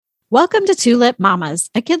Welcome to Two Lip Mamas,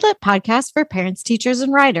 a kidlit podcast for parents, teachers,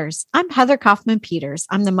 and writers. I'm Heather Kaufman Peters.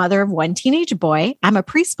 I'm the mother of one teenage boy. I'm a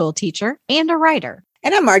preschool teacher and a writer.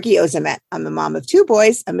 And I'm Margie Ozamet. I'm a mom of two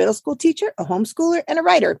boys, a middle school teacher, a homeschooler, and a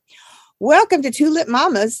writer. Welcome to Two Lip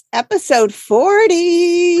Mamas, episode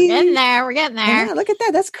 40. We're getting there. Yeah, look at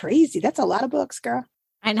that. That's crazy. That's a lot of books, girl.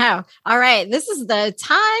 I know. All right. This is the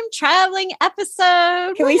time traveling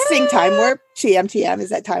episode. Can we sing Time Warp? TM, is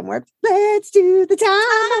that Time Warp? Let's do the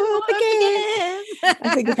Time Warp again.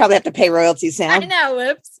 I think we probably have to pay royalties now. I know.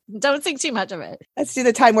 Whoops. Don't sing too much of it. Let's do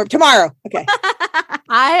the Time Warp tomorrow. Okay.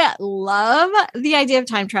 I love the idea of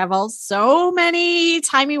time travel. So many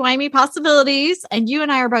timey-wimey possibilities. And you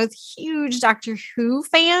and I are both huge Doctor Who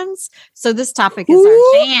fans. So this topic is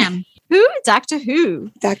our jam. Who? Doctor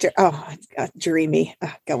Who? Dreamy.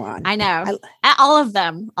 Go on. I know. All of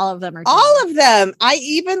them are dreamy. All of them. I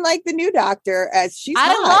even like the new Doctor as she's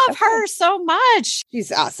I love her so much.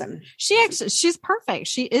 She's awesome. She's perfect.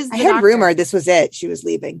 She is the I heard Doctor. rumor this was it. She was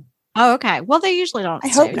leaving. Oh, okay. Well, they usually don't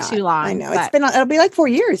hope not. too long. I know. It'll be like 4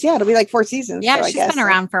 years. Yeah, it'll be like 4 seasons. Yeah, so she's been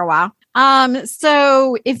around for a while.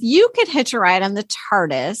 So if you could hitch a ride on the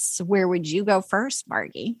TARDIS, where would you go first,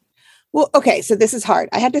 Margie? Well, okay. So this is hard.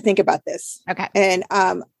 I had to think about this. Okay. And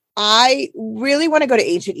I really want to go to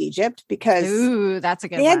ancient Egypt because that's a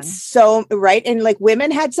good they one. had so right. And like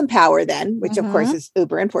women had some power then, which of course is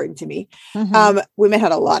uber important to me. Women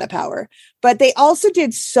had a lot of power, but they also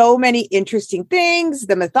did so many interesting things.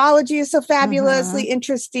 The mythology is so fabulously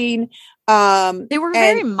interesting. They were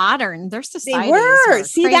very modern. Their society. They were.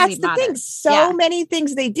 See, that's the modern. thing. So many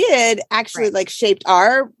things they did actually like shaped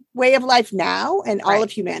our way of life now and all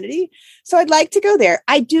of humanity. So I'd like to go there.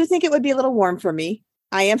 I do think it would be a little warm for me.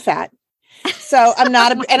 I am fat. So I'm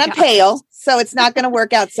not, and I'm pale. So it's not going to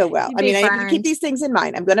work out so well. I mean, I have to keep these things in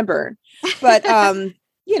mind. I'm going to burn, but,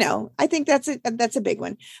 I think that's a big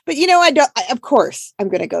one, but of course I'm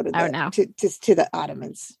going to go to to the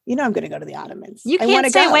Ottomans. I'm going to go to the Ottomans. You can't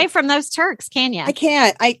stay away from those Turks, can you? I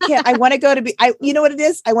can't. I want to go to you know what it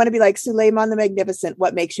is? I want to be like Suleiman the Magnificent.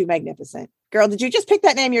 What makes you magnificent? Girl, did you just pick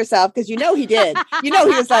that name yourself? Because he did. He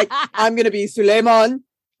was like, I'm going to be Suleiman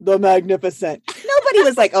the Magnificent. Nobody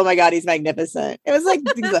was like, oh my God, he's magnificent. It was like,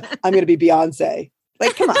 I'm going to be Beyonce.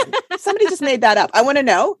 Like, come on. Somebody just made that up. I want to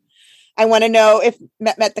know if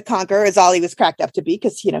Mehmet the Conqueror is all he was cracked up to be,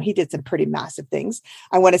 because, he did some pretty massive things.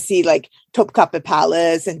 I want to see like Topkapi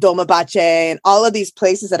Palace and Dolmabahce and all of these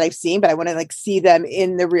places that I've seen, but I want to like see them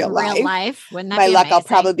in the real life. Wouldn't that My be luck, amazing? I'll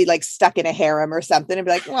probably be like stuck in a harem or something and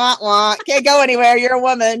be like, wah, wah, can't go anywhere. You're a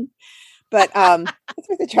woman. But it's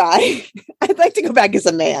worth a try. I'd like to go back as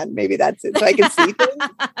a man. Maybe that's it. So I can see things.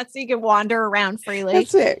 So you can wander around freely.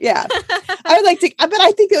 That's it. Yeah. I would like to, but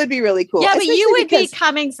I think it would be really cool. Yeah, but you would be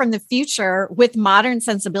coming from the future with modern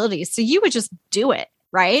sensibilities. So you would just do it,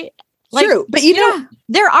 right? True. But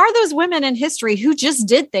there are those women in history who just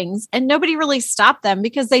did things and nobody really stopped them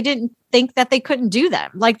because they didn't think that they couldn't do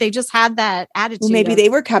them. Like they just had that attitude. Well, maybe they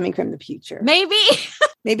were coming from the future. Maybe.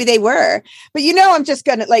 Maybe they were. But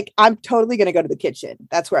I'm totally going to go to the kitchen.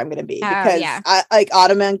 That's where I'm going to be because I like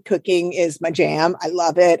Ottoman cooking is my jam. I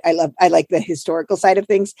love it. I like the historical side of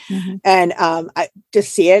things. And I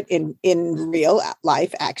just see it in real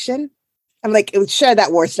life action. I'm like, sure,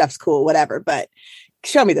 that war stuff's cool, whatever, but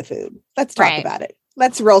show me the food. Let's talk about it.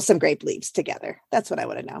 Let's roll some grape leaves together. That's what I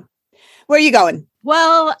want to know. Where are you going?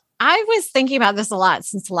 Well, I was thinking about this a lot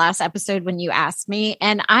since the last episode when you asked me,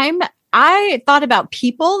 and I thought about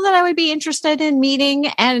people that I would be interested in meeting.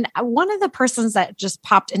 And one of the persons that just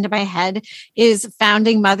popped into my head is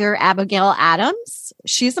founding mother Abigail Adams.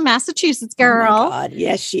 She's a Massachusetts girl. Oh my God.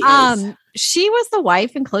 Yes, she is. She was the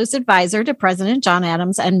wife and close advisor to President John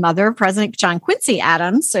Adams and mother of President John Quincy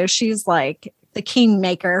Adams. So she's like the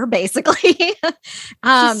kingmaker, basically.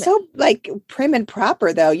 She's so like prim and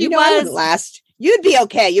proper, though. I wouldn't last. You'd be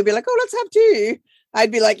okay. You'd be like, oh, let's have tea. I'd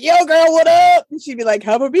be like, yo, girl, what up? And she'd be like,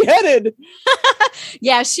 have a beheaded.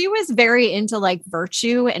 Yeah, she was very into like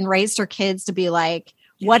virtue and raised her kids to be like,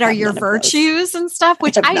 what are your virtues and stuff?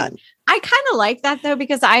 Which I kind of like that, though,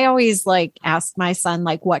 because I always like ask my son,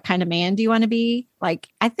 like, what kind of man do you want to be? Like,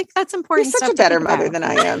 I think that's important. You're such a better mother than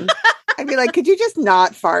I am. I'd be like, could you just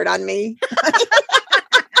not fart on me?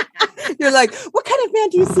 You're like, what kind of man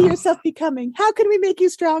do you see yourself becoming? How can we make you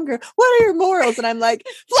stronger? What are your morals? And I'm like,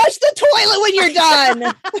 flush the toilet when you're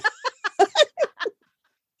done.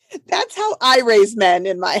 That's how I raise men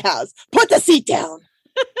in my house. Put the seat down.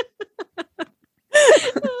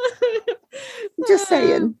 Just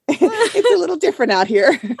saying. It's a little different out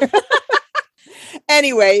here.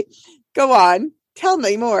 Anyway, go on. Tell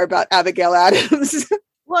me more about Abigail Adams.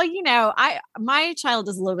 Well, my child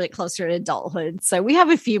is a little bit closer to adulthood, so we have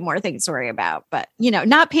a few more things to worry about. But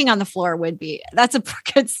not peeing on the floor that's a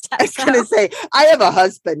good step. I was going to say, I have a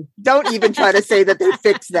husband. Don't even try to say that they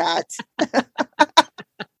fixed that.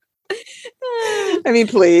 I mean,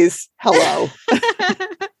 please. Hello.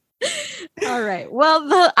 All right.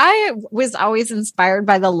 Well, I was always inspired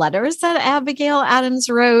by the letters that Abigail Adams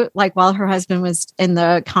wrote, like while her husband was in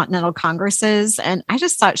the Continental Congresses. And I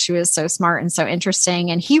just thought she was so smart and so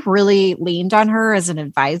interesting. And he really leaned on her as an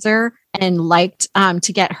advisor and liked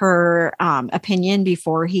to get her opinion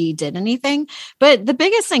before he did anything. But the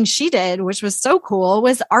biggest thing she did, which was so cool,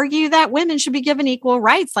 was argue that women should be given equal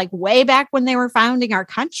rights, like way back when they were founding our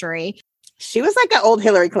country. She was like an old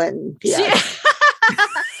Hillary Clinton.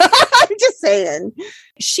 I'm just saying.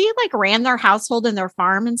 She ran their household and their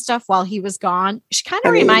farm and stuff while he was gone. She kind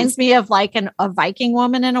of reminds me of like a Viking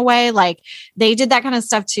woman in a way. Like they did that kind of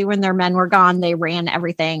stuff too when their men were gone. They ran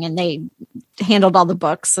everything and they handled all the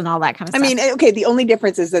books and all that kind of stuff. I mean, okay, the only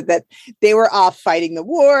difference is that they were off fighting the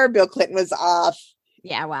war. Bill Clinton was off.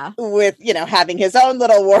 Yeah, wow. With, having his own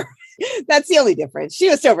little war. That's the only difference. She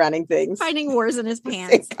was still running things. Fighting wars in his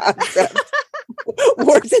pants.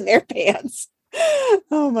 Wars in their pants.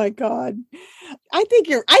 Oh my God. I think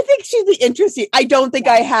she's the interesting. I don't think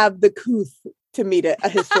I have the couth to meet a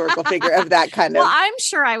historical figure of that kind of. Well, I'm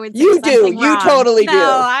sure I would say you do. Wrong. You totally do.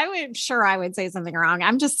 I'm sure I would say something wrong.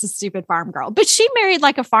 I'm just a stupid farm girl. But she married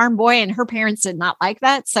like a farm boy and her parents did not like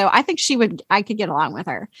that. So I think I could get along with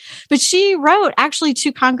her. But she wrote actually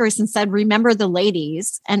to Congress and said, remember the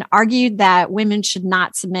ladies, and argued that women should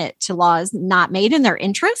not submit to laws not made in their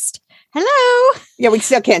interest. Hello. Yeah, we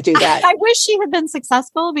still can't do that. I wish she had been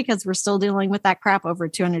successful because we're still dealing with that crap over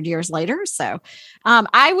 200 years later. So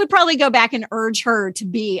I would probably go back and urge her to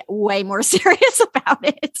be way more serious about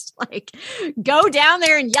it. Like, go down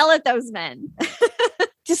there and yell at those men.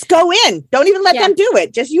 Just go in. Don't even let them do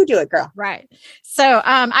it. Just you do it, girl. Right. So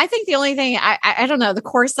I think the only thing, I don't know, the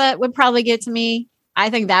corset would probably get to me. I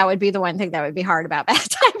think that would be the one thing that would be hard about that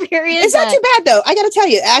time period. It's not too bad though. I got to tell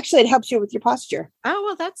you, actually, it helps you with your posture. Oh,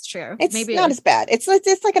 well, that's true. It's not as bad. It's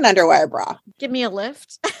like an underwire bra. Give me a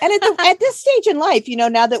lift. And at this stage in life,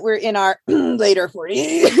 now that we're in our later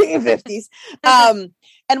 40s, 50s,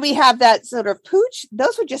 and we have that sort of pooch,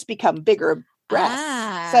 those would just become bigger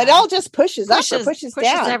breasts. So it all just pushes up or pushes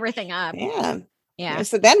down. Everything up. Yeah. Yeah.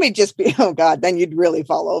 So then we'd just be, oh God, then you'd really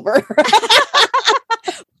fall over.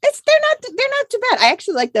 They're not too bad. I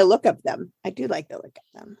actually like the look of them. I do like the look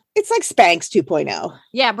of them. It's like Spanx 2.0.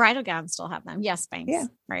 Yeah, bridal gowns still have them. Yes, Spanx. Yeah,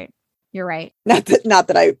 right. You're right. Not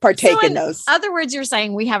that I partake in those. In other words, you're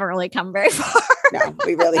saying we haven't really come very far. No,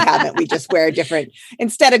 we really haven't. We just wear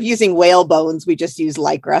instead of using whale bones, we just use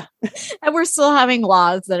Lycra. And we're still having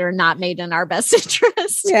laws that are not made in our best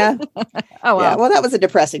interest. Yeah. Oh, well. Yeah, well, that was a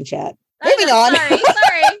depressing chat. Moving on.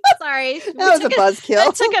 Sorry. That was a buzzkill.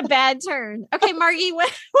 That took a bad turn. Okay, Margie,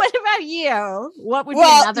 what about you? What would be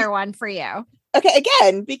another one for you? Okay,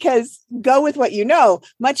 again, because go with what you know,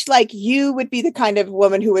 much like you would be the kind of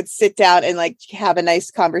woman who would sit down and have a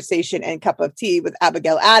nice conversation and cup of tea with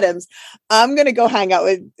Abigail Adams. I'm going to go hang out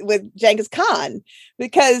with Genghis Khan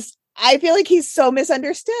because I feel like he's so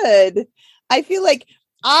misunderstood. I feel like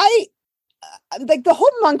the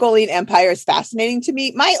whole Mongolian Empire is fascinating to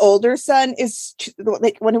me. My older son is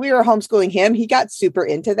when we were homeschooling him, he got super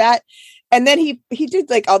into that. And then he did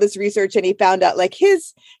all this research and he found out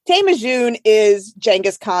his Temujin is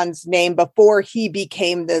Genghis Khan's name before he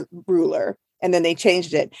became the ruler. And then they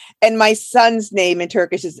changed it. And my son's name in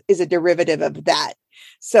Turkish is a derivative of that.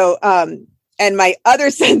 So, and my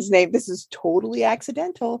other son's name, this is totally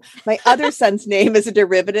accidental. My other son's name is a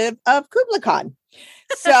derivative of Kublai Khan.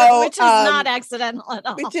 So, which is not accidental at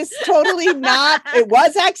all. Which is totally not. It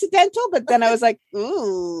was accidental, but then I was like,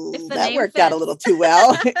 "Ooh, that worked out a little too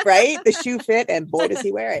well, right? The shoe fit, and boy, does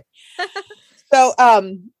he wear it." So,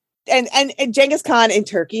 and Genghis Khan in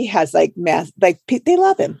Turkey has they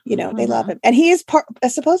love him, they love him, and he is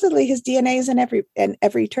supposedly his DNA is in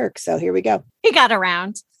every Turk. So here we go. He got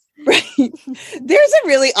around. Right. There's a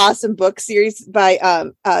really awesome book series by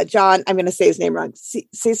John. I'm going to say his name wrong.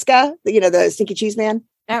 Siska, the Stinky Cheese Man.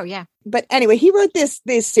 Oh yeah. But anyway, he wrote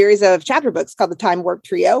this series of chapter books called the Time Warp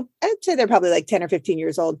Trio. I'd say they're probably 10 or 15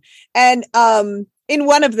 years old. And in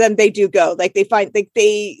one of them, they do go they find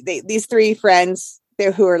these three friends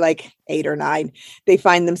who are 8 or 9. They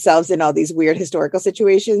find themselves in all these weird historical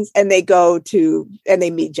situations, and they go and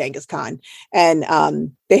they meet Genghis Khan,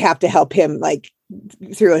 and they have to help him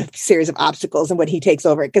through a series of obstacles and when he takes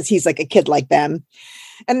over it, because he's a kid like them.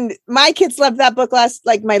 And my kids loved that book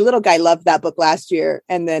my little guy loved that book last year.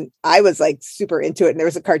 And then I was like super into it. And there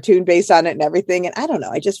was a cartoon based on it and everything. And I don't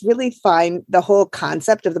know, I just really find the whole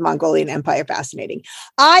concept of the Mongolian Empire fascinating.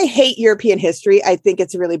 I hate European history. I think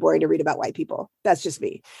it's really boring to read about white people. That's just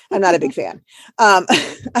me. I'm not a big fan.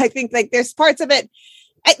 I think like there's parts of it.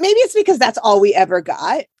 Maybe it's because that's all we ever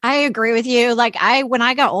got. I agree with you. Like when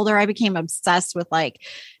I got older, I became obsessed with like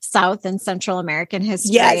South and Central American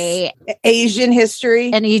history, yes, Asian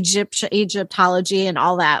history, and Egyptology and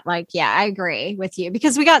all that. Like, yeah, I agree with you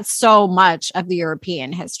because we got so much of the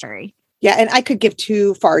European history. Yeah, and I could give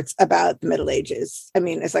two farts about the Middle Ages. I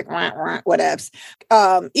mean, it's like whatevs.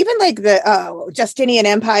 Even like the Justinian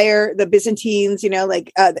Empire, the Byzantines,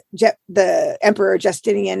 like the Emperor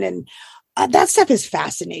Justinian and. That stuff is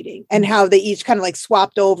fascinating, and how they each kind of like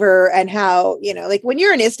swapped over, and how, like when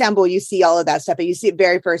you're in Istanbul, you see all of that stuff and you see it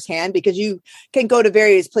very firsthand because you can go to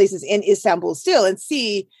various places in Istanbul still and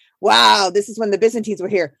see, wow, this is when the Byzantines were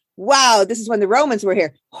here. Wow, this is when the Romans were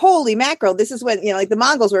here. Holy mackerel. This is when, like the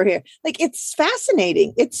Mongols were here. Like, it's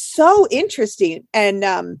fascinating. It's so interesting. And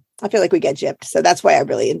I feel like we get gypped. So that's why I'm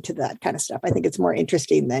really into that kind of stuff. I think it's more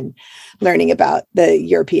interesting than learning about the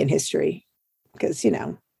European history because,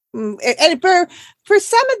 and for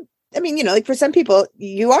some, like for some people,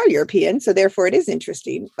 you are European, so therefore it is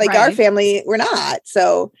interesting. Like right. Our family, we're not.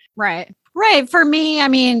 So right. For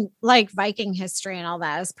me, like Viking history and all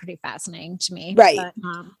that is pretty fascinating to me. Right.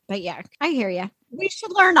 But yeah, I hear you. We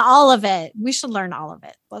should learn all of it.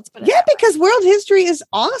 Let's put it. Yeah, because world history is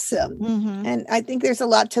awesome, and I think there's a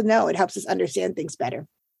lot to know. It helps us understand things better.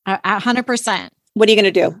 100%. What are you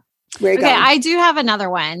going to do? Where are you going? I do have another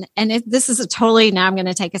one. And this is now I'm going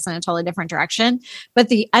to take us in a totally different direction. But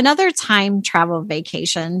another time travel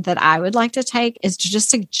vacation that I would like to take is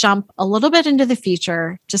to jump a little bit into the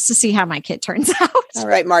future just to see how my kid turns out. All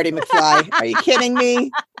right, Marty McFly. Are you kidding me?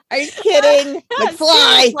 Are you kidding?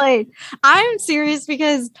 McFly. Seriously. I'm serious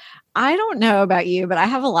because I don't know about you, but I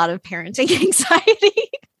have a lot of parenting anxiety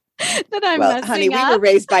that I'm messing honey, up. We were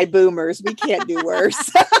raised by boomers. We can't do worse.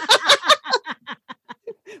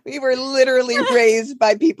 We were literally raised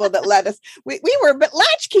by people that let us. We were but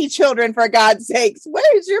latchkey children, for God's sakes. Why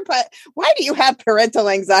do you have parental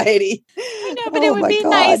anxiety? I know, but it would be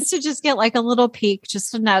nice to just get like a little peek,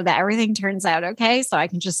 just to know that everything turns out okay, so I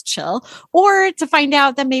can just chill, or to find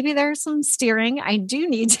out that maybe there's some steering I do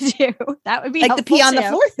need to do. That would be like the pee on the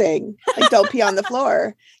floor thing. Like, don't pee on the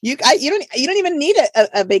floor. You don't even need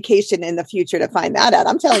a vacation in the future to find that out.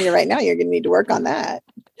 I'm telling you right now, you're going to need to work on that.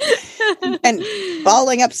 And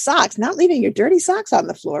balling up socks, not leaving your dirty socks on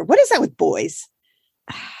the floor. What is that with boys?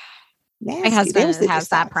 Nasty. My husband has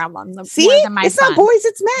that problem. See, it's not boys,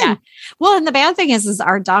 it's men. Yeah. Well, and the bad thing is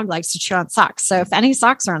our dog likes to chew on socks. So if any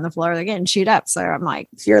socks are on the floor, they're getting chewed up. So I'm like,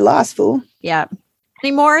 it's your loss, fool. Yeah.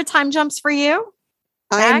 Any more time jumps for you?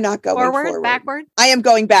 I am not going forward. Backward. I am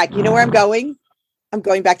going back. You know where I'm going? I'm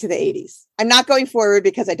going back to the 80s. I'm not going forward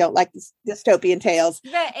because I don't like this dystopian tales.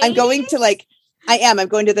 I'm going to I'm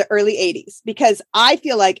going to the early 80s because I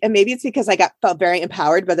feel like, and maybe it's because I felt very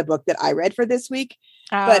empowered by the book that I read for this week,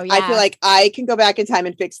 but yeah. I feel like I can go back in time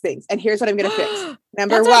and fix things. And here's what I'm going to fix.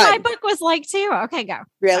 Number one. What my book was like too. Okay, go.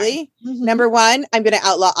 Really? Mm-hmm. Number one, I'm going to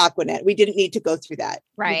outlaw Aquanet. We didn't need to go through that.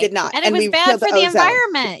 Right. We did not. And it was bad for the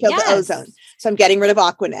environment. We killed the ozone. So I'm getting rid of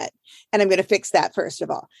Aquanet and I'm going to fix that first of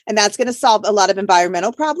all. And that's going to solve a lot of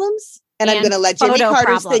environmental problems. And I'm going to let Jimmy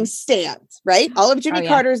Carter's thing stand, right? All of Jimmy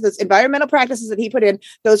Carter's, those environmental practices that he put in,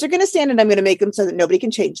 those are going to stand and I'm going to make them so that nobody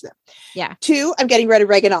can change them. Yeah. 2, I'm getting rid of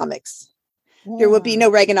Reaganomics. Yeah. There will be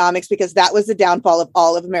no Reaganomics because that was the downfall of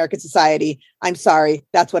all of American society. I'm sorry.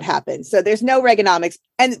 That's what happened. So there's no Reaganomics.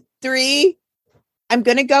 And 3, I'm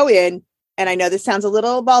going to go in, and I know this sounds a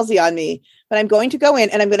little ballsy on me, but I'm going to go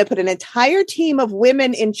in and I'm going to put an entire team of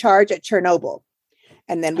women in charge at Chernobyl.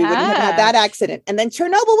 And then we wouldn't have had that accident. And then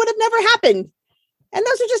Chernobyl would have never happened. And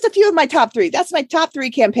those are just a few of my top 3. That's my top 3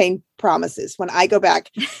 campaign promises when I go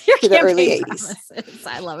back to the early 80s. Promises.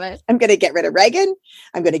 I love it. I'm going to get rid of Reagan.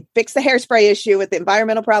 I'm going to fix the hairspray issue with the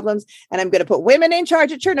environmental problems. And I'm going to put women in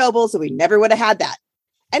charge at Chernobyl so we never would have had that.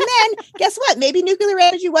 And then guess what? Maybe nuclear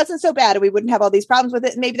energy wasn't so bad and we wouldn't have all these problems with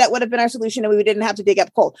it. Maybe that would have been our solution and we didn't have to dig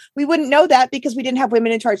up coal. We wouldn't know that because we didn't have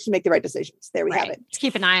women in charge to make the right decisions. There we have it. Let's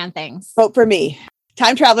keep an eye on things. Vote for me.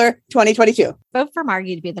 Time Traveler 2022. Vote for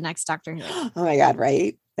Margie to be the next Doctor Who. Oh my God,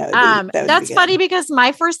 right? That's funny because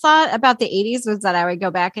my first thought about the 80s was that I would go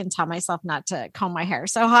back and tell myself not to comb my hair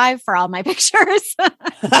so high for all my pictures.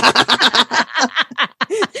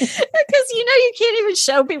 You can't even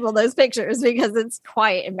show people those pictures because it's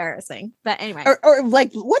quite embarrassing. But anyway, or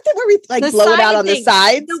like what were we like the blow it out on the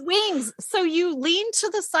sides? The wings. So you leaned to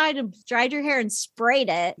the side and dried your hair and sprayed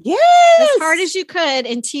it. Yes, as hard as you could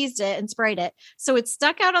and teased it and sprayed it. So it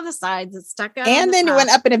stuck out on the sides. It stuck out, and then it went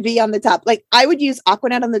up in a V on the top. Like I would use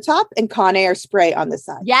Aquanet on the top and Conair spray on the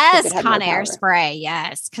side. Yes, Conair spray.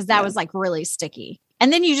 Yes, because that was like really sticky.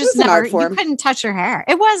 And then you just never you couldn't touch your hair.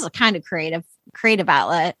 It was a kind of creative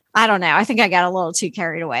outlet. I don't know. I think I got a little too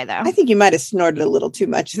carried away though. I think you might have snorted a little too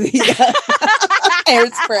much of the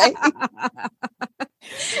hairspray.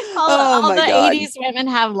 all the God. 80s women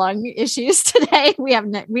have lung issues today. We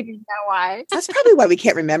didn't know why. That's probably why we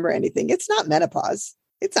can't remember anything. It's not menopause.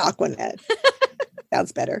 It's Aquanet.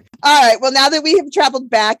 Sounds better. All right. Well, now that we have traveled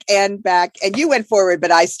back, and you went forward,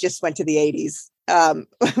 but I just went to the 80s.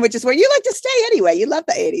 Which is where you like to stay anyway. You love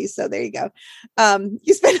the 80s. So there you go.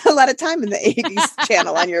 You spend a lot of time in the 80s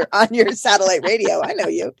channel on your satellite radio. I know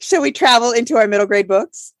you. Shall we travel into our middle grade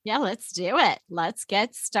books? Yeah, let's do it. Let's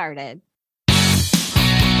get started.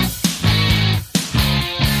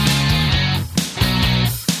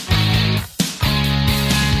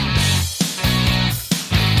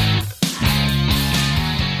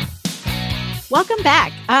 Welcome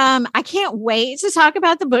back. I can't wait to talk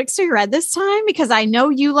about the books we read this time because I know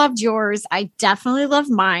you loved yours. I definitely love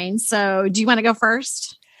mine. So do you want to go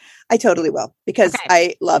first? I totally will because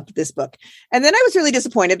I loved this book. And then I was really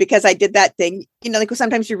disappointed because I did that thing, like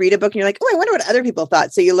sometimes you read a book and you're like, oh, I wonder what other people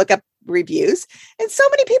thought. So you look up reviews and so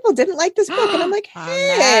many people didn't like this book. And I'm like,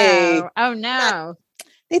 hey. Oh, no.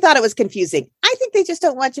 They thought it was confusing. I think they just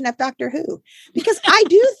don't watch enough Doctor Who because I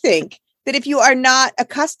do think that if you are not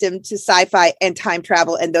accustomed to sci-fi and time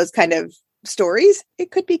travel and those kind of stories,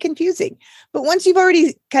 it could be confusing. But once you've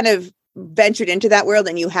already kind of ventured into that world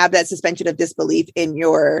and you have that suspension of disbelief in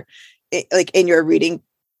your reading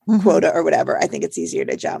quota or whatever, I think it's easier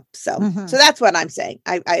to jump. So that's what I'm saying.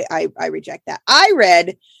 I reject that. I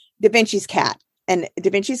read Da Vinci's Cat, and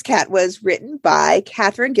Da Vinci's Cat was written by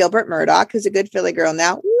Catherine Gilbert Murdoch, who's a good Philly girl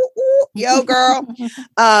now. Ooh, ooh, yo, girl.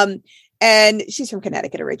 And she's from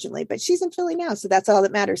Connecticut originally, but she's in Philly now. So that's all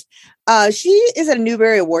that matters. She is a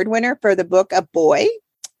Newbery Award winner for the book A Boy.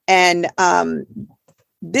 And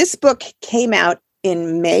this book came out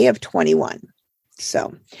in May of 21.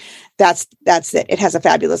 So that's it. It has a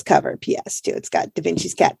fabulous cover. P.S. too. It's got Da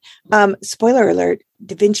Vinci's Cat. Spoiler alert,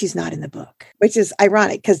 Da Vinci's not in the book, which is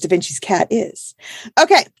ironic because Da Vinci's Cat is.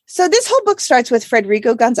 Okay. So this whole book starts with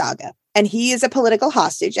Federico Gonzaga. And he is a political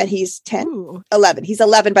hostage, and he's 11. He's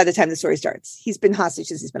 11 by the time the story starts. He's been hostage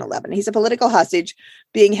since he's been 11. He's a political hostage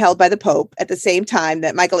being held by the Pope at the same time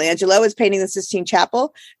that Michelangelo is painting the Sistine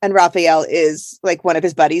Chapel, and Raphael is like one of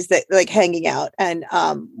his buddies that like hanging out and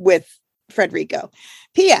with Federico.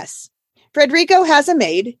 P.S. Federico has a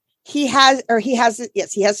maid. He has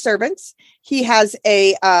servants. He has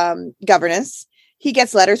a governess. He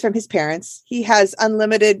gets letters from his parents. He has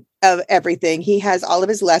unlimited of everything. He has all of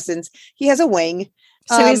his lessons. He has a wing.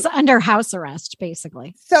 So he's under house arrest,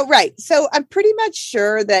 basically. So, right. So I'm pretty much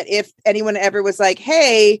sure that if anyone ever was like,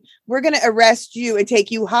 hey, we're going to arrest you and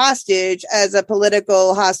take you hostage as a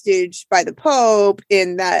political hostage by the Pope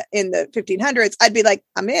in the 1500s, I'd be like,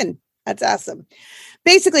 I'm in. That's awesome.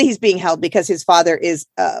 Basically, he's being held because his father is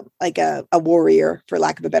like a warrior, for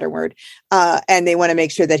lack of a better word. And they want to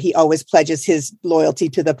make sure that he always pledges his loyalty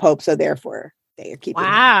to the Pope. So therefore, they are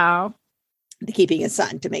keeping his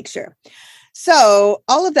son to make sure. So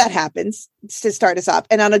all of that happens to start us off.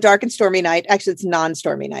 And on a dark and stormy night, actually, it's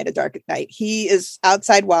non-stormy night, a dark night, he is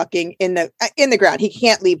outside walking in the ground. He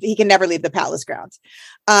can't leave. He can never leave the palace grounds.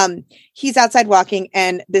 He's outside walking,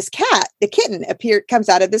 and this cat, the kitten, comes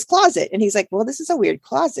out of this closet, and he's like, "Well, this is a weird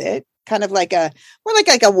closet, kind of like more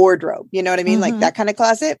like a wardrobe. You know what I mean? Like that kind of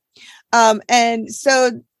closet." And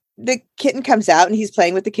so the kitten comes out, and he's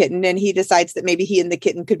playing with the kitten, and he decides that maybe he and the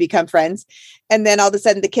kitten could become friends. And then all of a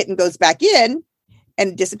sudden, the kitten goes back in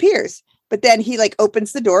and disappears. But then he like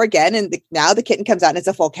opens the door again, and now the kitten comes out, and it's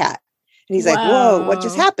a full cat. And he's like, "Whoa, what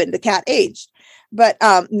just happened?" The cat aged. But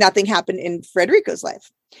nothing happened in Federico's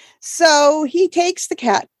life. So he takes the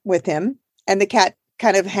cat with him, and the cat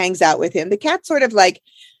kind of hangs out with him. The cat sort of like,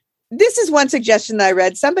 this is one suggestion that I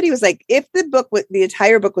read. Somebody was like, if the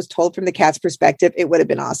entire book was told from the cat's perspective, it would have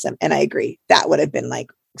been awesome. And I agree. That would have been like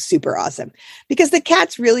super awesome, because the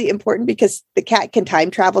cat's really important, because the cat can time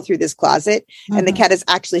travel through this closet. And the cat is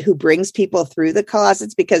actually who brings people through the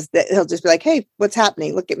closets, because he'll just be like, hey, what's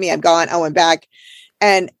happening? Look at me. I'm gone. Oh, I'm back.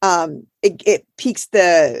 And it piques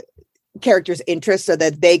the character's interest so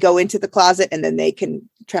that they go into the closet and then they can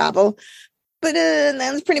travel. But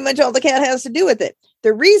that's pretty much all the cat has to do with it.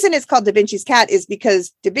 The reason it's called Da Vinci's cat is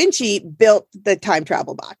because Da Vinci built the time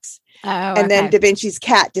travel box. And then Da Vinci's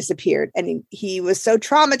cat disappeared. And he was so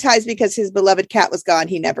traumatized because his beloved cat was gone.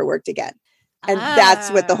 He never worked again. And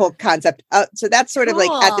that's what the whole concept. So that's sort of like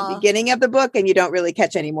at the beginning of the book. And you don't really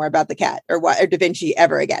catch any more about the cat or Da Vinci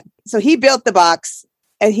ever again. So he built the box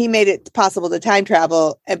and he made it possible to time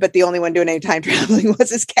travel. But the only one doing any time traveling was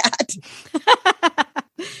his cat.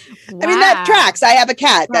 Wow. I mean, that tracks. I have a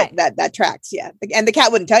cat that tracks. Yeah. And the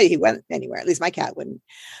cat wouldn't tell you he went anywhere. At least my cat wouldn't.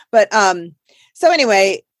 But so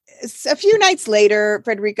anyway, a few nights later,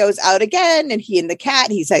 Frederico's out again and he and the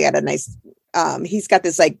cat, he's got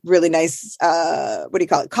this like really nice,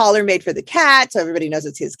 collar made for the cat. So everybody knows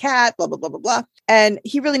it's his cat, blah, blah, blah, blah, blah. And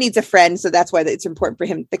he really needs a friend. So that's why it's important for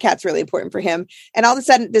him. The cat's really important for him. And all of a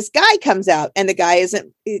sudden this guy comes out and the guy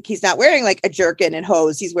he's not wearing like a jerkin and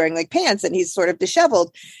hose. He's wearing like pants and he's sort of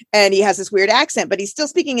disheveled and he has this weird accent, but he's still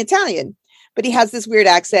speaking Italian. But he has this weird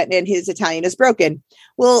accent and his Italian is broken.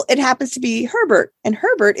 Well, it happens to be Herbert. And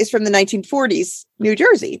Herbert is from the 1940s, New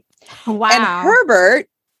Jersey. Wow. And Herbert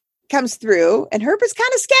comes through and Herbert's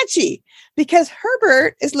kind of sketchy because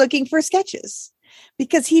Herbert is looking for sketches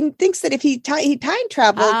because he thinks that if he time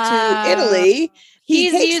traveled to Italy,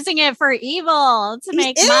 he's using it for evil to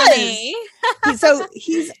make money. So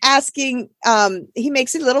he's asking, he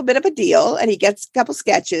makes a little bit of a deal and he gets a couple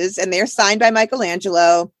sketches and they're signed by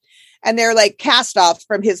Michelangelo. And they're like cast off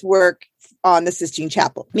from his work on the Sistine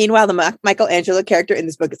Chapel. Meanwhile, the Michelangelo character in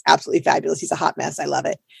this book is absolutely fabulous. He's a hot mess. I love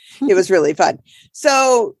it. It was really fun.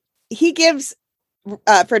 So he gives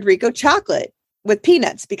Federico chocolate with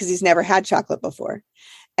peanuts because he's never had chocolate before.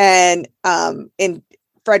 And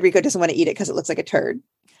Federico doesn't want to eat it because it looks like a turd.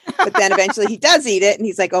 But then eventually he does eat it. And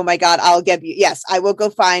he's like, oh my God, I'll give you. Yes, I will go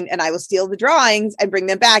find and I will steal the drawings and bring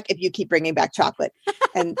them back if you keep bringing back chocolate.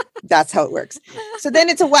 And that's how it works. So then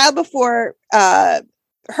it's a while before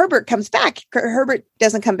Herbert comes back. Herbert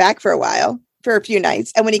doesn't come back for a few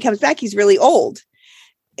nights. And when he comes back, he's really old.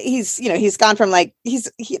 He's gone from like,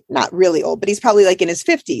 he's not really old, but he's probably like in his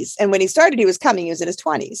 50s. And when he started, he was in his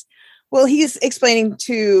 20s. Well, he's explaining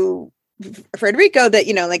to Federico that,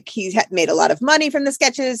 like he had made a lot of money from the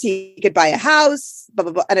sketches. He could buy a house, blah,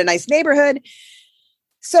 blah, blah, at a nice neighborhood.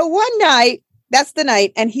 So one night, that's the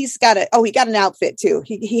night. And he got an outfit too.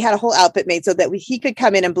 He had a whole outfit made so that he could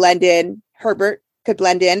come in and blend in. Herbert could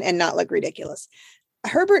blend in and not look ridiculous.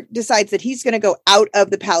 Herbert decides that he's going to go out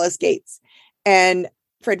of the palace gates. And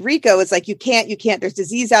Federico is like, you can't, there's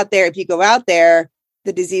disease out there. If you go out there,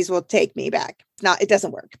 the disease will take me back. It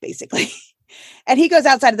doesn't work basically. And he goes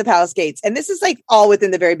outside of the palace gates. And this is like all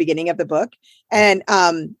within the very beginning of the book. And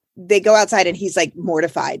they go outside and he's like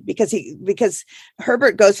mortified because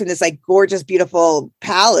Herbert goes from this like gorgeous, beautiful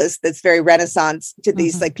palace that's very Renaissance to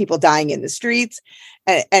these like people dying in the streets.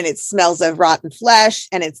 And it smells of rotten flesh.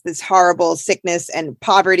 And it's this horrible sickness and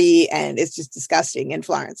poverty. And it's just disgusting in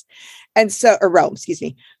Florence. Or Rome, excuse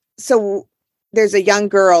me. So there's a young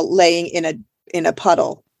girl laying in a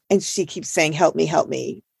puddle and she keeps saying, help me, help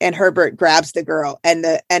me. And Herbert grabs the girl and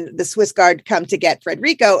the Swiss Guard come to get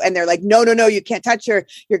Federico. And they're like, no, you can't touch her.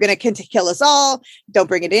 You're going to kill us all. Don't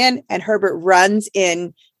bring it in. And Herbert runs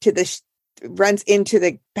into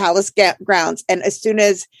the palace grounds. And as soon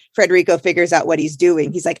as Federico figures out what he's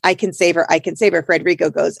doing, he's like, I can save her. Federico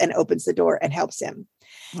goes and opens the door and helps him.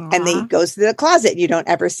 Aww. And he goes to the closet. You don't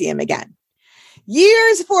ever see him again.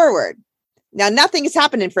 Years forward. Now, nothing has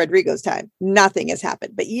happened in Federico's time. Nothing has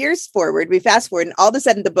happened. But years forward, we fast forward, and all of a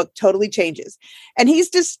sudden the book totally changes. And he's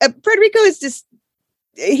just, Federico is just,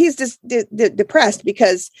 he's just depressed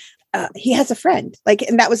because he has a friend,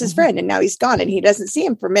 and that was his friend. And now he's gone and he doesn't see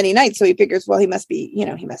him for many nights. So he figures, well, he must be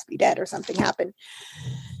dead or something happened.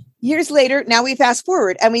 Years later, now we fast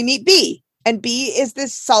forward and we meet Bee. And Bee is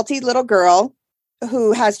this salty little girl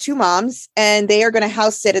who has two moms, and they are going to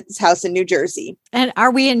house sit at this house in New Jersey. And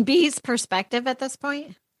are we in Bee's perspective at this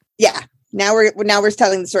point? Yeah. Now we're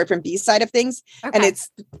telling the story from Bee's side of things, okay. And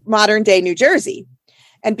it's modern day New Jersey.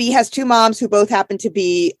 And Bee has two moms who both happen to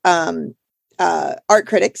be art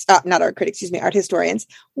historians.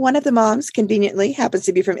 One of the moms conveniently happens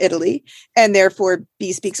to be from Italy, and therefore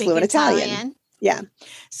Bee speaks fluent Italian. Yeah.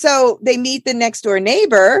 So they meet the next door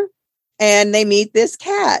neighbor, and they meet this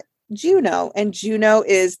cat, Juno, and Juno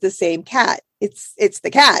is the same cat. It's the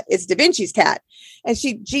cat. It's Da Vinci's cat. And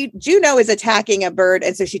Juno is attacking a bird.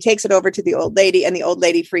 And so she takes it over to the old lady, and the old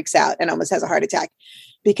lady freaks out and almost has a heart attack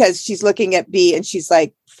because she's looking at Bee and she's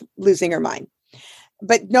like losing her mind,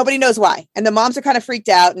 but nobody knows why. And the moms are kind of freaked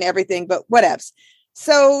out and everything, but whatevs.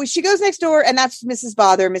 So she goes next door, and that's Mrs.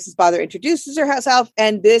 Bother. Mrs. Bother introduces herself,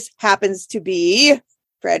 and this happens to be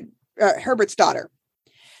Herbert's daughter.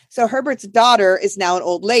 So Herbert's daughter is now an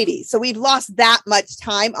old lady. So we've lost that much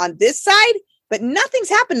time on this side, but nothing's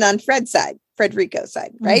happened on Frederico's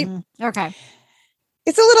side, right? Mm-hmm. Okay.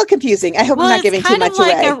 It's a little confusing. I hope I'm not giving too much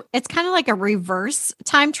away. It's kind of like a reverse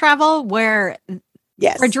time travel where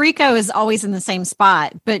Frederico is always in the same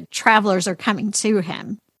spot, but travelers are coming to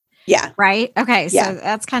him. Yeah. Right. Okay. So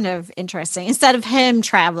that's kind of interesting. Instead of him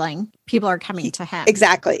traveling, people are coming to him.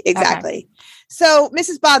 Exactly. Okay. So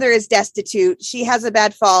Mrs. Bother is destitute. She has a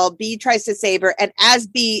bad fall. B tries to save her. And as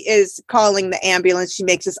B is calling the ambulance, she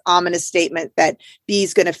makes this ominous statement that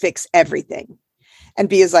B's going to fix everything. And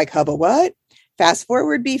B is like, hubba, what? Fast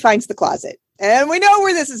forward, B finds the closet. And we know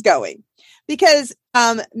where this is going. Because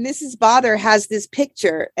Mrs. Bother has this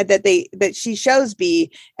picture that she shows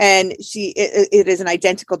B, and it is an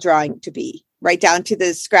identical drawing to B, right down to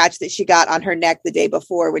the scratch that she got on her neck the day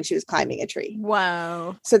before when she was climbing a tree.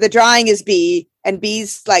 Wow. So the drawing is B, and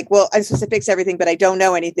B's like, well, I'm supposed to fix everything, but I don't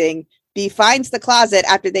know anything. B finds the closet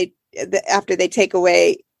after they take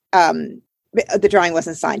away. The drawing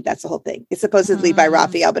wasn't signed. That's the whole thing. It's supposedly by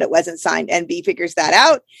Raphael, but it wasn't signed. And B figures that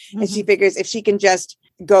out. And she figures if she can just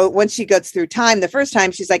go, once she goes through time, the first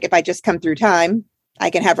time, she's like, if I just come through time,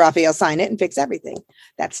 I can have Raphael sign it and fix everything.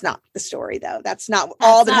 That's not the story, though. That's not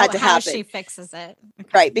all that had to happen. She fixes it. Okay.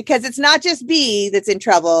 Right. Because it's not just B that's in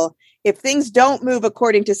trouble. If things don't move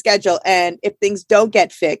according to schedule, and if things don't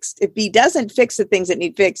get fixed, if B doesn't fix the things that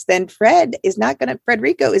need fixed, then Frederico is not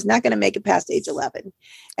going to make it past age 11.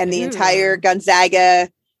 And the entire Gonzaga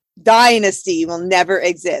dynasty will never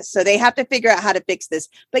exist. So they have to figure out how to fix this.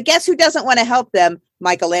 But guess who doesn't want to help them?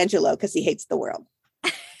 Michelangelo, because he hates the world.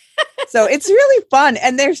 So it's really fun.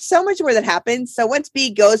 And there's so much more that happens. So once B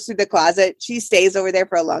goes through the closet, she stays over there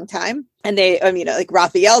for a long time. And they, like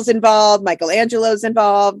Raphael's involved, Michelangelo's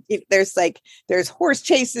involved. There's horse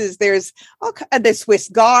chases. There's the Swiss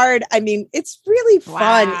Guard. I mean, it's really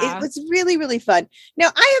fun. Wow. It was really, really fun. Now,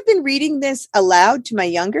 I have been reading this aloud to my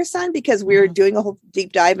younger son because we're doing a whole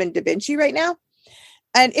deep dive in Da Vinci right now.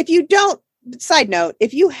 And side note,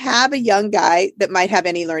 if you have a young guy that might have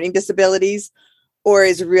any learning disabilities or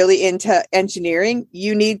is really into engineering,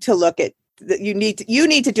 you need to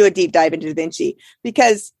do a deep dive into Da Vinci,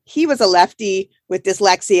 because he was a lefty with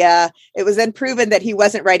dyslexia. It was then proven that he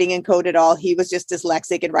wasn't writing in code at all. He was just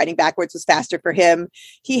dyslexic, and writing backwards was faster for him.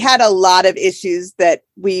 He had a lot of issues that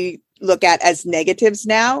we look at as negatives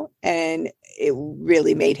now, and it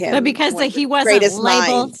really made him. But because he wasn't labeled.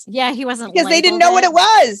 Minds. Yeah, he wasn't because they didn't know what it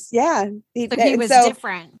was. Yeah. He was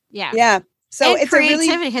different. Yeah. Yeah. So and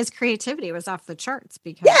it's his creativity was off the charts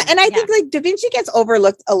because and I think like Da Vinci gets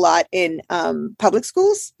overlooked a lot in public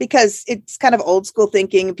schools because it's kind of old school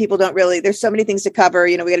thinking. People don't really, there's so many things to cover,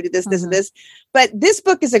 we got to do this, this, and this, but this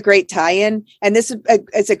book is a great tie-in, and this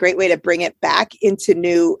is a great way to bring it back into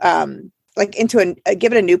new,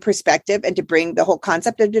 give it a new perspective and to bring the whole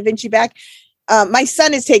concept of Da Vinci back. My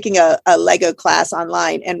son is taking a Lego class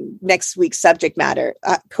online, and next week's subject matter,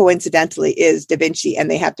 coincidentally, is Da Vinci, and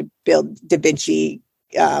they have to build Da Vinci,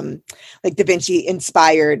 Da Vinci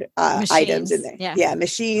inspired items in there. Yeah,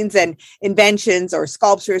 machines and inventions or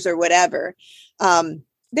sculptures or whatever.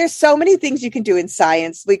 There's so many things you can do in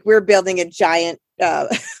science. Like we're building a giant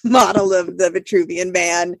model of the Vitruvian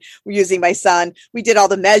Man. We're using my son. We did all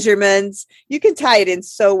the measurements. You can tie it in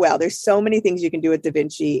so well. There's so many things you can do with Da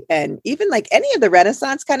Vinci, and even like any of the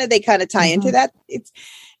Renaissance they tie into that. It's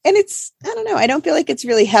I don't know. I don't feel like it's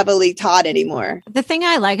really heavily taught anymore. The thing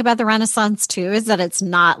I like about the Renaissance too is that it's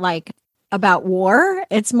not like about war.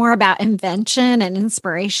 It's more about invention and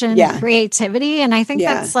inspiration, creativity. And I think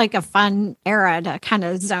that's like a fun era to kind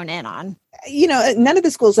of zone in on. None of the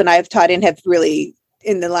schools that I've taught in have really,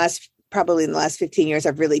 in the last 15 years,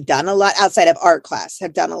 have really done a lot outside of art class,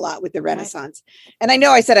 have done a lot with the Renaissance. Right. And I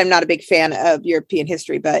know I said I'm not a big fan of European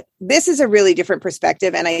history, but this is a really different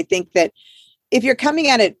perspective. And I think that if you're coming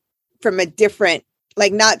at it from a different,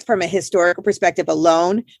 not from a historical perspective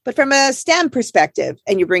alone, but from a STEM perspective,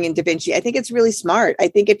 and you bring in Da Vinci, I think it's really smart. I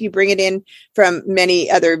think if you bring it in from many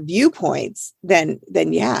other viewpoints, then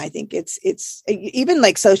I think it's even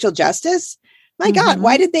like social justice. My God,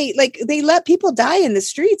 why did they let people die in the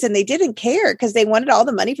streets and they didn't care because they wanted all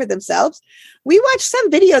the money for themselves? We watched some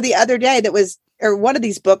video the other day that was, or one of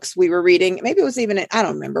these books we were reading, maybe it was even, I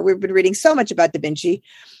don't remember. We've been reading so much about Da Vinci,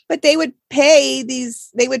 but they would pay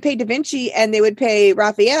Da Vinci and they would pay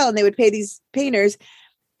Raphael and they would pay these painters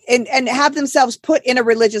and have themselves put in a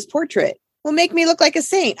religious portrait. Well, make me look like a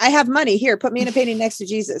saint. I have money here. Put me in a painting next to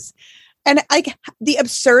Jesus. And like the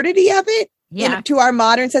absurdity of it to our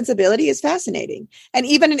modern sensibility is fascinating. And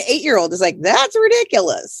even an 8-year-old is like, that's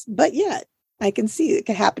ridiculous. But yet I can see it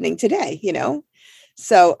happening today,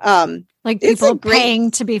 So, like people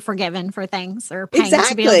paying to be forgiven for things or paying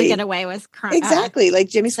to be able to get away with like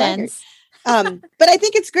Jimmy Swaggart. But I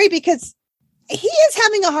think it's great because he is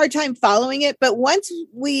having a hard time following it. But once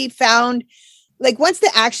we found, like, once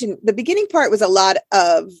the beginning part was a lot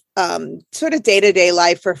of sort of day-to-day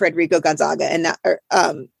life for Federico Gonzaga, and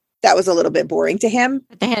that was a little bit boring to him.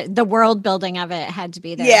 The world building of it had to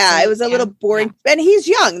be there. Yeah, so, it was a little boring. Yeah. And he's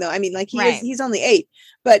young, though. I mean, like, he's only 8.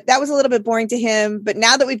 But that was a little bit boring to him. But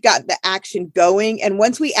now that we've got the action going, and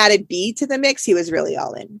once we added B to the mix, he was really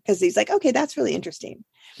all in, because he's like, okay, that's really interesting.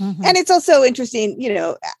 Mm-hmm. And it's also interesting,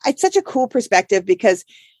 it's such a cool perspective, because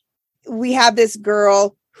we have this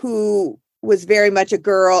girl who was very much a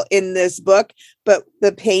girl in this book, but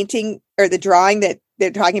the painting or the drawing that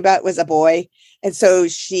they're talking about was a boy. And so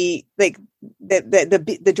she, like,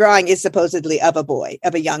 the drawing is supposedly of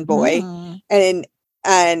a young boy. Mm.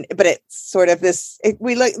 But it's sort of this,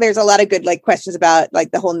 there's a lot of good, like, questions about, like,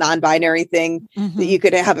 the whole non-binary thing that you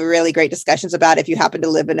could have a really great discussions about if you happen to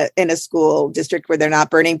live in a school district where they're not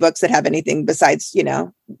burning books that have anything besides,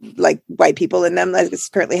 like, white people in them, like it's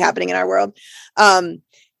currently happening in our world.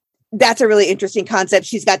 That's a really interesting concept.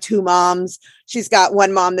 She's got 2 moms. She's got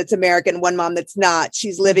one mom that's American, one mom that's not.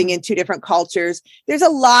 She's living in 2 different cultures. There's a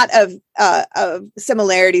lot of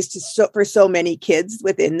similarities for so many kids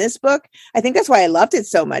within this book. I think that's why I loved it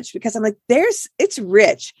so much, because I'm like, it's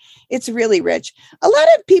rich. It's really rich. A lot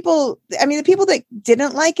of people, I mean, the people that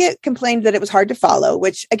didn't like it complained that it was hard to follow,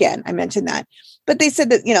 which, again, I mentioned that. But they said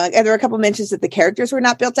that, there were a couple of mentions that the characters were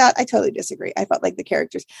not built out. I totally disagree. I felt like the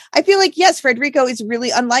characters, I feel like, yes, Federico is really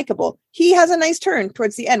unlikable. He has a nice turn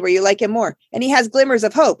towards the end where you like him more. And he has glimmers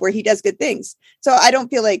of hope where he does good things. So I don't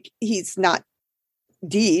feel like he's not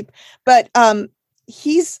deep, but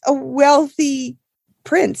he's a wealthy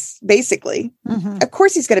prince, basically. Mm-hmm. Of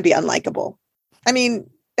course he's going to be unlikable. I mean,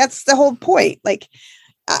 that's the whole point. Like,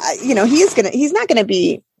 he's not going to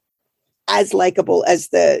be as likable as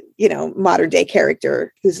the, modern day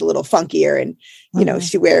character who's a little funkier and,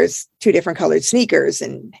 she wears 2 different colored sneakers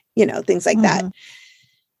and, things like that.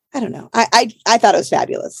 I don't know. I thought it was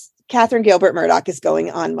fabulous. Catherine Gilbert Murdoch is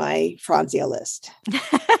going on my Franzia list. Ooh,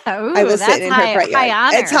 I was sitting in her front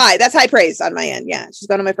yard. It's high. That's high praise on my end. Yeah. She's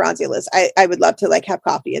going on my Franzia list. I would love to, like, have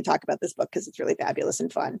coffee and talk about this book, because it's really fabulous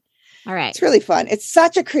and fun. All right. It's really fun. It's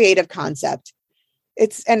such a creative concept.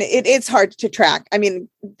 It's hard to track. I mean,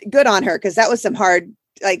 good on her, because that was some hard,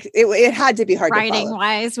 like, it had to be hard writing to follow.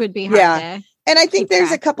 Wise would be hard. Yeah. And I think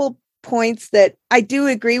there's a couple points that I do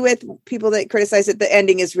agree with people that criticize it. The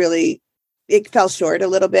ending is really, it fell short a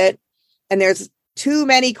little bit. And there's too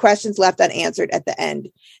many questions left unanswered at the end.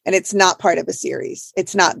 And it's not part of a series.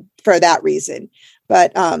 It's not for that reason.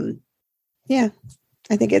 But yeah,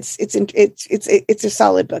 I think it's a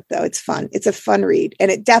solid book, though. It's fun. It's a fun read. And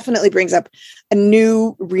it definitely brings up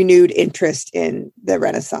a renewed interest in the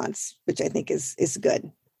Renaissance, which I think is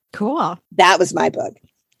good. Cool. That was my book.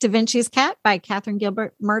 Da Vinci's Cat by Catherine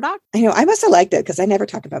Gilbert Murdoch. I know. I must have liked it, because I never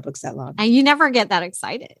talk about books that long. And you never get that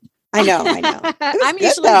excited. I know. It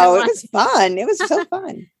was good, though. It was fun. It was so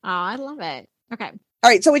fun. Oh, I love it. Okay. All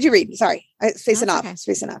right. So what'd you read? Sorry. Space enough. Okay.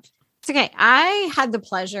 Space enough. It's okay. I had the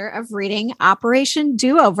pleasure of reading Operation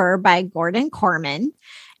Do-Over by Gordon Korman.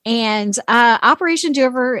 And Operation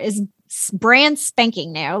Do-Over is brand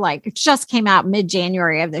spanking new. Like, it just came out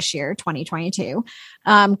mid-January of this year, 2022.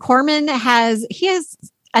 Korman has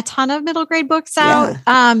a ton of middle grade books out.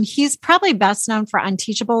 Yeah. He's probably best known for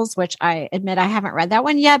Unteachables, which I admit I haven't read that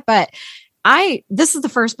one yet, but this is the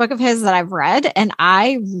first book of his that I've read, and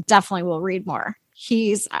I definitely will read more.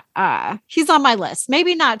 He's on my list.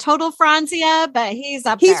 Maybe not total Franzia, but he's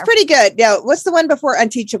up there. He's pretty good. Now, what's the one before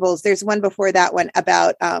Unteachables? There's one before that one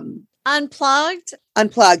about Unplugged.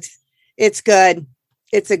 It's good.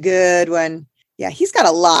 It's a good one. Yeah, he's got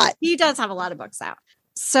a lot. He does have a lot of books out.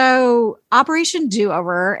 So Operation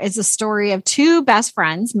Do-Over is a story of 2 best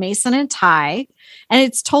friends, Mason and Ty, and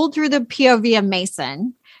it's told through the POV of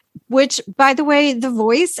Mason, which, by the way, the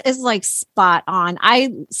voice is like spot on.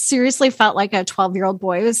 I seriously felt like a 12-year-old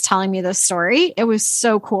boy was telling me this story. It was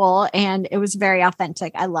so cool, and it was very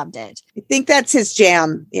authentic. I loved it. I think that's his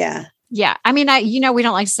jam. Yeah. Yeah. I mean, we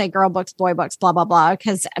don't like to say girl books, boy books, blah, blah, blah,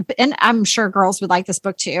 and I'm sure girls would like this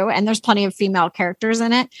book too. And there's plenty of female characters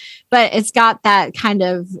in it, but it's got that kind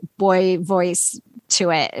of boy voice to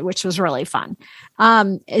it, which was really fun.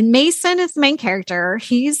 And Mason is the main character.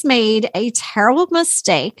 He's made a terrible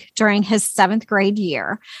mistake during his 7th grade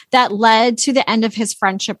year that led to the end of his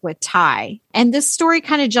friendship with Ty. And this story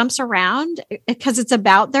kind of jumps around because it's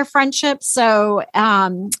about their friendship. So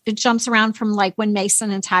it jumps around from, like, when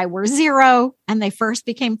Mason and Ty were 0 and they first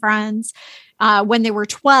became friends, when they were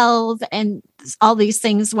 12 and all these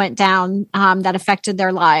things went down that affected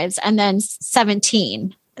their lives. And then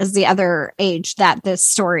 17 is the other age that this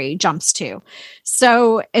story jumps to.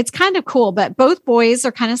 So it's kind of cool, but both boys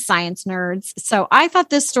are kind of science nerds. So I thought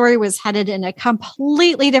this story was headed in a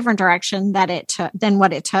completely different direction than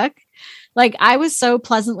what it took. Like, I was so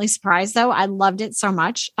pleasantly surprised, though. I loved it so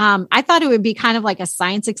much. I thought it would be kind of like a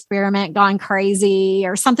science experiment gone crazy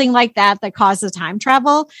or something like that causes time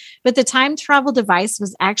travel. But the time travel device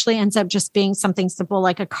actually ends up just being something simple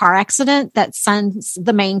like a car accident that sends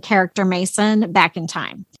the main character, Mason, back in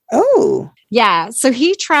time. Oh. Yeah. So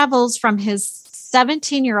he travels from his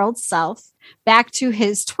 17-year-old self back to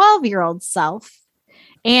his 12-year-old self.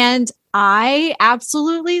 And I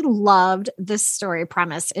absolutely loved this story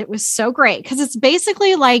premise. It was so great because it's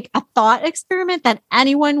basically like a thought experiment that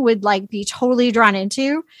anyone would like be totally drawn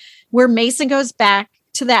into, where Mason goes back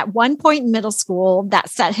to that one point in middle school that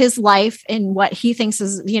set his life in what he thinks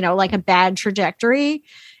is, like a bad trajectory.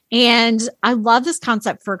 And I love this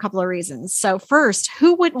concept for a couple of reasons. So first,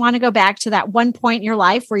 who wouldn't want to go back to that one point in your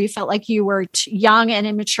life where you felt like you were young and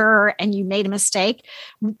immature and you made a mistake,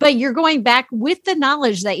 but you're going back with the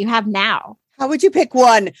knowledge that you have now? How would you pick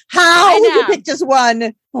one? How would you pick just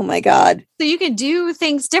one? Oh my God. So you can do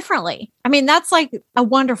things differently. I mean, that's like a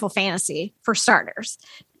wonderful fantasy for starters,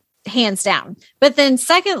 hands down. But then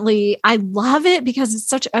secondly, I love it because it's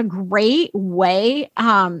such a great way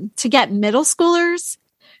to get middle schoolers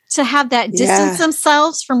to have that distance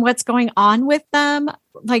themselves from what's going on with them,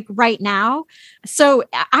 like right now. So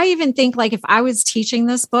I even think like if I was teaching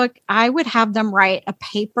this book, I would have them write a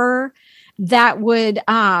paper that would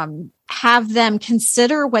have them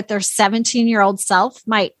consider what their 17-year-old self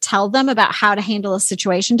might tell them about how to handle a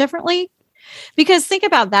situation differently. Because think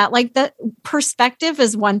about that, like the perspective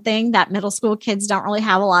is one thing that middle school kids don't really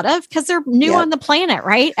have a lot of because they're new on the planet,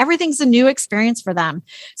 right? Everything's a new experience for them.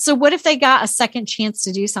 So what if they got a second chance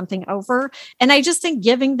to do something over? And I just think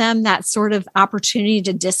giving them that sort of opportunity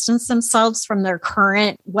to distance themselves from their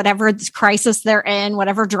current, whatever crisis they're in,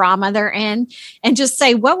 whatever drama they're in, and just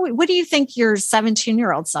say, what do you think your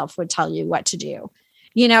 17-year-old self would tell you what to do?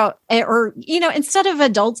 Instead of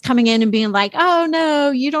adults coming in and being like, oh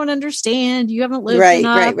no, you don't understand. You haven't lived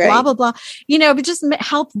enough, blah, blah, blah, but just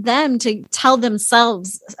help them to tell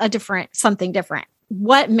themselves something different.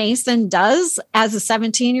 What Mason does as a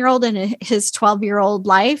 17-year-old in his 12-year-old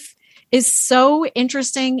life is so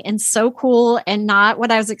interesting and so cool and not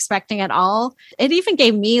what I was expecting at all. It even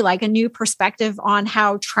gave me like a new perspective on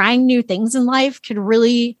how trying new things in life could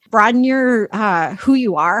really broaden your who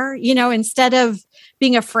you are, instead of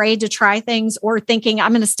being afraid to try things or thinking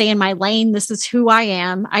I'm going to stay in my lane. This is who I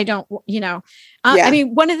am. I don't, I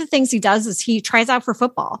mean, one of the things he does is he tries out for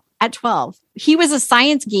football at 12. He was a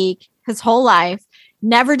science geek his whole life,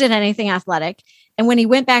 never did anything athletic. And when he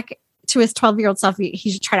went back to his 12-year-old self,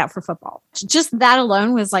 he tried out for football. Just that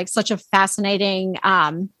alone was like such a fascinating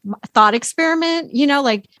thought experiment,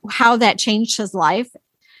 like how that changed his life.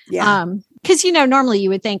 Yeah. Because, normally you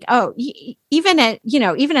would think, even at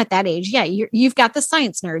that age, you've got the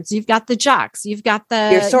science nerds, you've got the jocks, you've got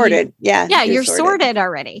you're sorted. You're sorted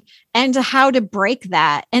already. And how to break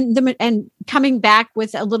that and coming back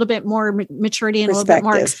with a little bit more maturity and a little bit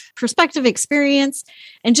more perspective, experience,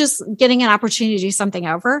 and just getting an opportunity to do something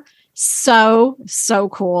over. So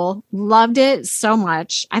cool. Loved it so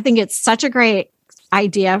much. I think it's such a great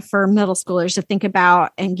idea for middle schoolers to think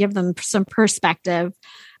about and give them some perspective.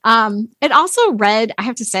 It also read, I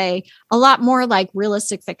have to say, a lot more like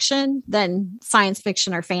realistic fiction than science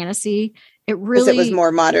fiction or fantasy. It was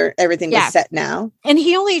more modern. Everything was set now. And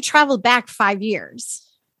he only traveled back 5 years.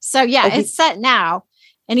 So it's set now.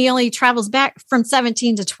 And he only travels back from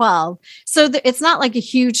 17 to 12. So it's not like a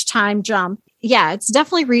huge time jump. Yeah, it's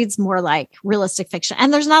definitely reads more like realistic fiction.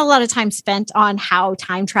 And there's not a lot of time spent on how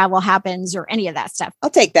time travel happens or any of that stuff.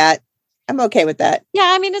 I'll take that. I'm okay with that.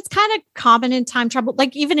 Yeah, I mean, it's kind of common in time travel.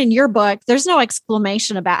 Like even in your book, there's no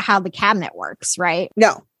exclamation about how the cabinet works, right?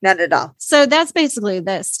 No, not at all. So that's basically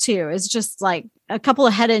this too. It's just like a couple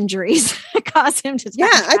of head injuries cause him to. Yeah,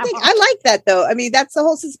 I think I like that though. I mean, that's the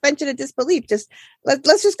whole suspension of disbelief. Just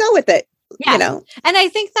let's just go with it. Yeah. And I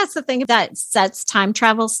think that's the thing that sets time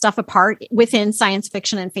travel stuff apart within science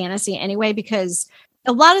fiction and fantasy anyway, because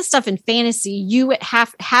a lot of stuff in fantasy, you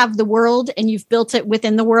have the world and you've built it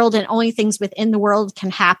within the world, and only things within the world can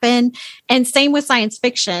happen. And same with science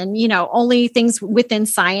fiction, only things within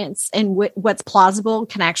science and what's plausible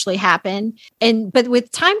can actually happen. But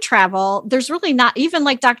with time travel, there's really not, even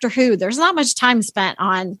like Doctor Who, there's not much time spent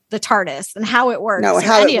on the TARDIS and how it works. No,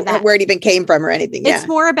 where it even came from or anything. It's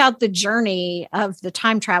more about the journey of the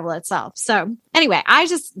time travel itself. So anyway,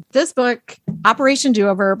 this book, Operation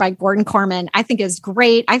Do-Over by Gordon Korman, I think is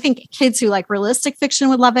great. I think kids who like realistic fiction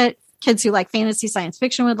would love it. Kids who like fantasy science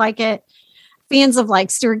fiction would like it. Fans of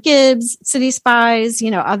like Stuart Gibbs, City Spies,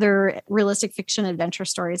 other realistic fiction adventure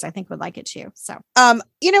stories, I think would like it too. So,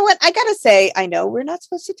 you know what? I gotta say, I know we're not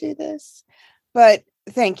supposed to do this, but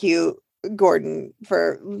thank you, Gordon,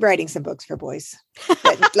 for writing some books for boys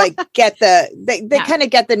that like they kind of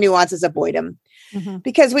get the nuances of boydom. Mm-hmm.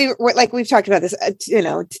 Because we've talked about this,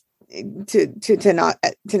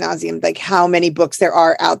 to nauseam, like how many books there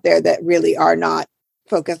are out there that really are not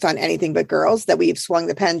focused on anything but girls, that we've swung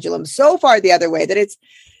the pendulum so far the other way that it's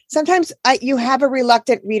sometimes you have a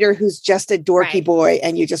reluctant reader who's just a dorky boy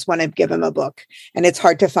and you just want to give him a book, and it's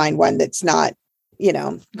hard to find one that's not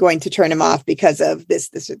going to turn him off because of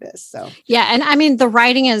this or this. So, yeah. And I mean, the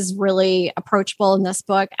writing is really approachable in this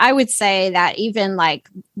book. I would say that even like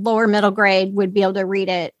lower middle grade would be able to read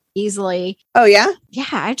it easily. Oh, yeah. Yeah.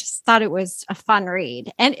 I just thought it was a fun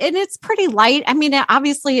read, and it's pretty light. I mean,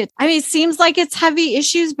 obviously it seems like it's heavy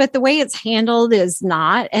issues, but the way it's handled is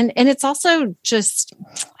not. And it's also just,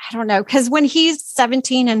 I don't know, because when he's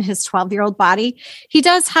 17 in his 12-year-old body, he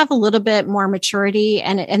does have a little bit more maturity.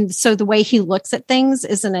 And so the way he looks at things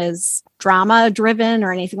isn't as drama driven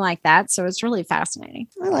or anything like that. So it's really fascinating.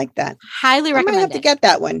 I like that. Highly recommend it. I have to get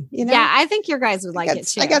that one. Yeah, I think your guys would like it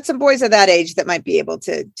too. I got some boys of that age that might be able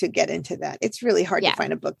to get into that. It's really hard to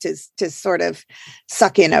find a book to sort of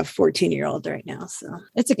suck in a 14-year-old right now. So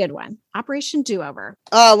it's a good one. Operation Do-Over.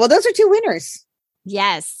 Oh, well, those are two winners.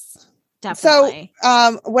 Yes, definitely.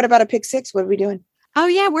 So what about a pick six? What are we doing? Oh,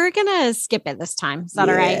 yeah, we're going to skip it this time. Is that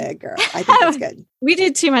all right? Yeah, girl. I think that's good. We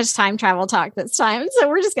did too much time travel talk this time, so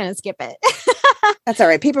we're just going to skip it. That's all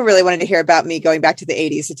right. People really wanted to hear about me going back to the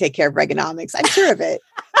 80s to take care of Reaganomics. I'm sure of it.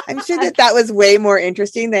 I'm sure that was way more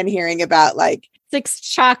interesting than hearing about like 6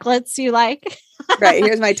 chocolates you like. Right.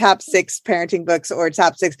 Here's my top 6 parenting books, or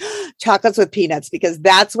top 6 chocolates with peanuts, because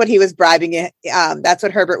that's what he was bribing it. That's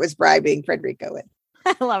what Herbert was bribing Frederico with.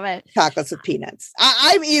 I love it. Chocolates with peanuts.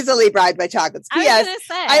 I'm easily bribed by chocolates. P.S.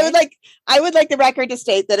 I would like the record to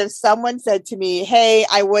state that if someone said to me, "Hey,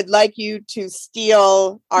 I would like you to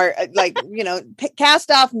steal our cast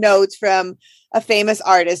off notes from a famous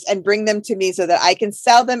artist and bring them to me so that I can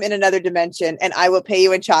sell them in another dimension and I will pay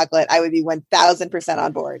you in chocolate," I would be 1000%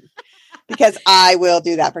 on board. Because I will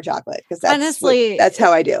do that for chocolate. Because honestly, that's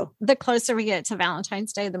how I do. The closer we get to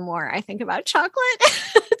Valentine's Day, the more I think about chocolate.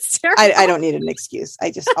 I don't need an excuse. I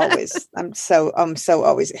just always, I'm so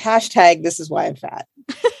always #, this is why I'm fat.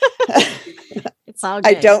 It's all good.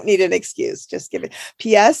 I don't need an excuse. Just give it.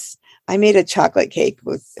 P.S. I made a chocolate cake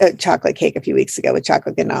a few weeks ago with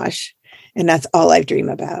chocolate ganache. And that's all I dream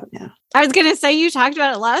about now. I was going to say, you talked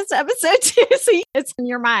about it last episode too. So it's in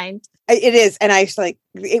your mind. It is. And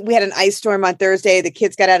we had an ice storm on Thursday. The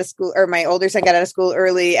kids got out of school, or my older son got out of school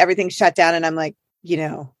early. Everything shut down. And I'm like,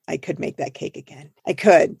 I could make that cake again. I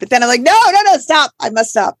could. But then I'm like, no, stop. I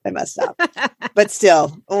must stop. But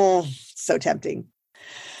still, so tempting.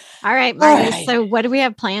 All right, Marty. So what do we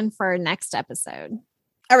have planned for next episode?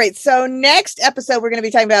 All right. So next episode, we're going to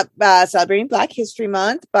be talking about celebrating Black History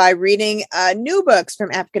Month by reading new books from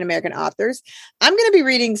African-American authors. I'm going to be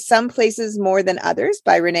reading Some Places More Than Others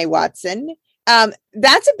by Renee Watson.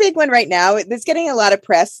 That's a big one right now. It's getting a lot of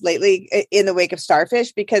press lately in the wake of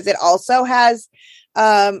Starfish, because it also has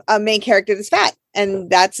a main character that's fat. And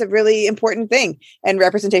that's a really important thing. And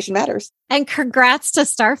representation matters. And congrats to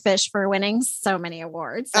Starfish for winning so many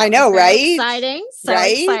awards. I know, right? Exciting.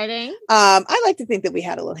 Exciting. I like to think that we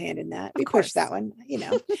had a little hand in that. We pushed that one,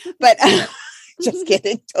 but just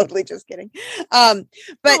kidding. Totally just kidding. But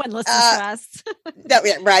no one listens to us.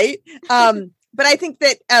 Right. But I think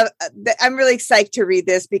that I'm really psyched to read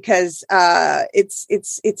this because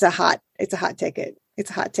it's a hot ticket. It's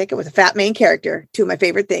a hot ticket with a fat main character. Two of my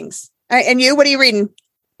favorite things. All right, and you, what are you reading?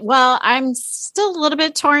 Well, I'm still a little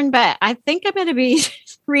bit torn, but I think I'm going to be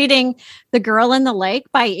reading The Girl in the Lake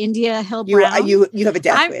by India Hill Brown. You have a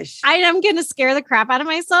death wish. I'm going to scare the crap out of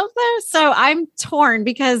myself, though. So I'm torn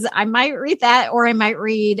because I might read that, or I might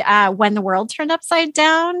read When the World Turned Upside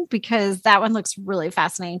Down, because that one looks really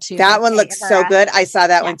fascinating, too. That one looks so good. I saw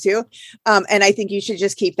that one, too. And I think you should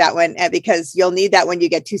just keep that one because you'll need that when you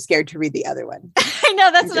get too scared to read the other one. I I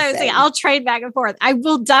know that's I'm what I just was saying. saying. I'll trade back and forth. I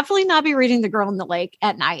will definitely not be reading The Girl in the Lake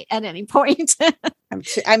at night at any point.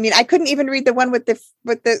 I mean, I couldn't even read the one with the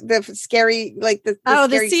scary, like the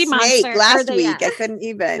scary sea snake monster last or week. I couldn't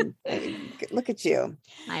even. Look at you.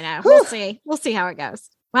 I know. Whew. We'll see. We'll see how it goes.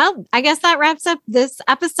 Well, I guess that wraps up this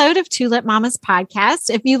episode of Two Lit Mamas podcast.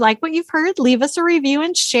 If you like what you've heard, leave us a review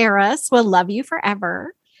and share us. We'll love you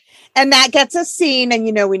forever. And that gets us seen, and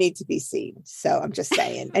we need to be seen. So I'm just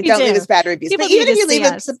saying, and We don't do. leave us bad reviews. People But even need if to you leave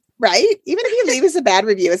see us, right? Even if you leave us a bad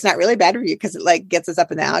review, it's not really a bad review because it like gets us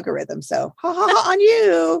up in the algorithm. So ha ha ha on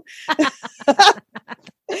you.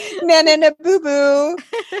 Na na na boo boo.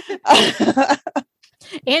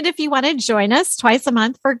 And if you want to join us twice a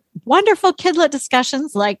month for wonderful kidlit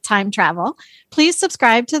discussions like time travel, please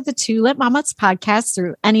subscribe to the Two Lit Mamas podcast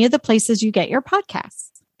through any of the places you get your podcasts.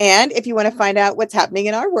 And if you want to find out what's happening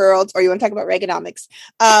in our world, or you want to talk about Reaganomics,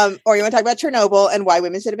 or you want to talk about Chernobyl and why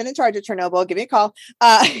women should have been in charge of Chernobyl, give me a call.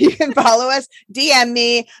 You can follow us, DM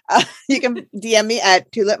me. You can DM me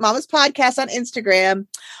at Two Lit Mamas Podcast on Instagram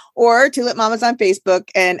or Two Lit Mamas on Facebook.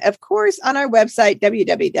 And of course, on our website,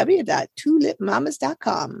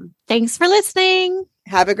 www.twolitmamas.com. Thanks for listening.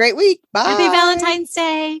 Have a great week. Bye. Happy Valentine's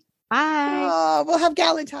Day. Bye. Oh, we'll have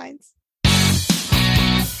Galentine's.